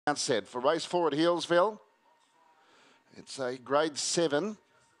Outset for race 4 at Healesville. It's a grade 7,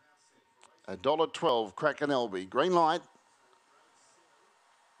 $1.12, Krakenelby. Green light.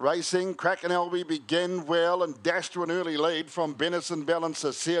 Racing, Krakenelby began well and dashed to an early lead from Benison Bell and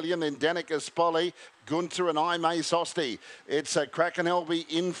Sicilian, then Danica Spolly, Gunter and I May Sosti. It's a Krakenelby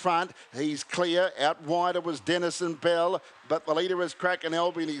in front. He's clear. Out wider was Denison Bell, but the leader is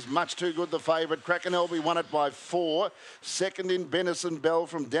Krakenelby and he's much too good, the favourite. Krakenelby won it by 4. Second in Benison Bell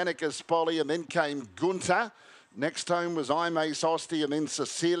from Danica Spolly, and then came Gunter. Next home was I May Sosti and then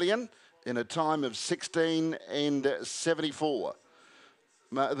Sicilian in a time of 16 and 74.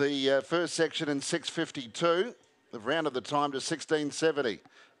 The first section in 6:52. They've rounded the time to 16:70.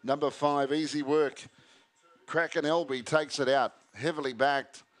 Number 5, Easy Work. Krakenelby takes it out, heavily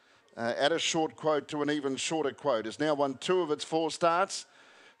backed at a short quote to an even shorter quote. Has now won 2 of its 4 starts.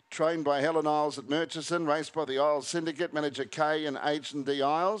 Trained by Helen Isles at Murchison, raced by the Isles Syndicate, manager K and H&D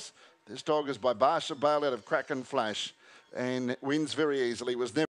Isles. This dog is by Barsha Bale out of Kraken Flash and wins very easily. Was never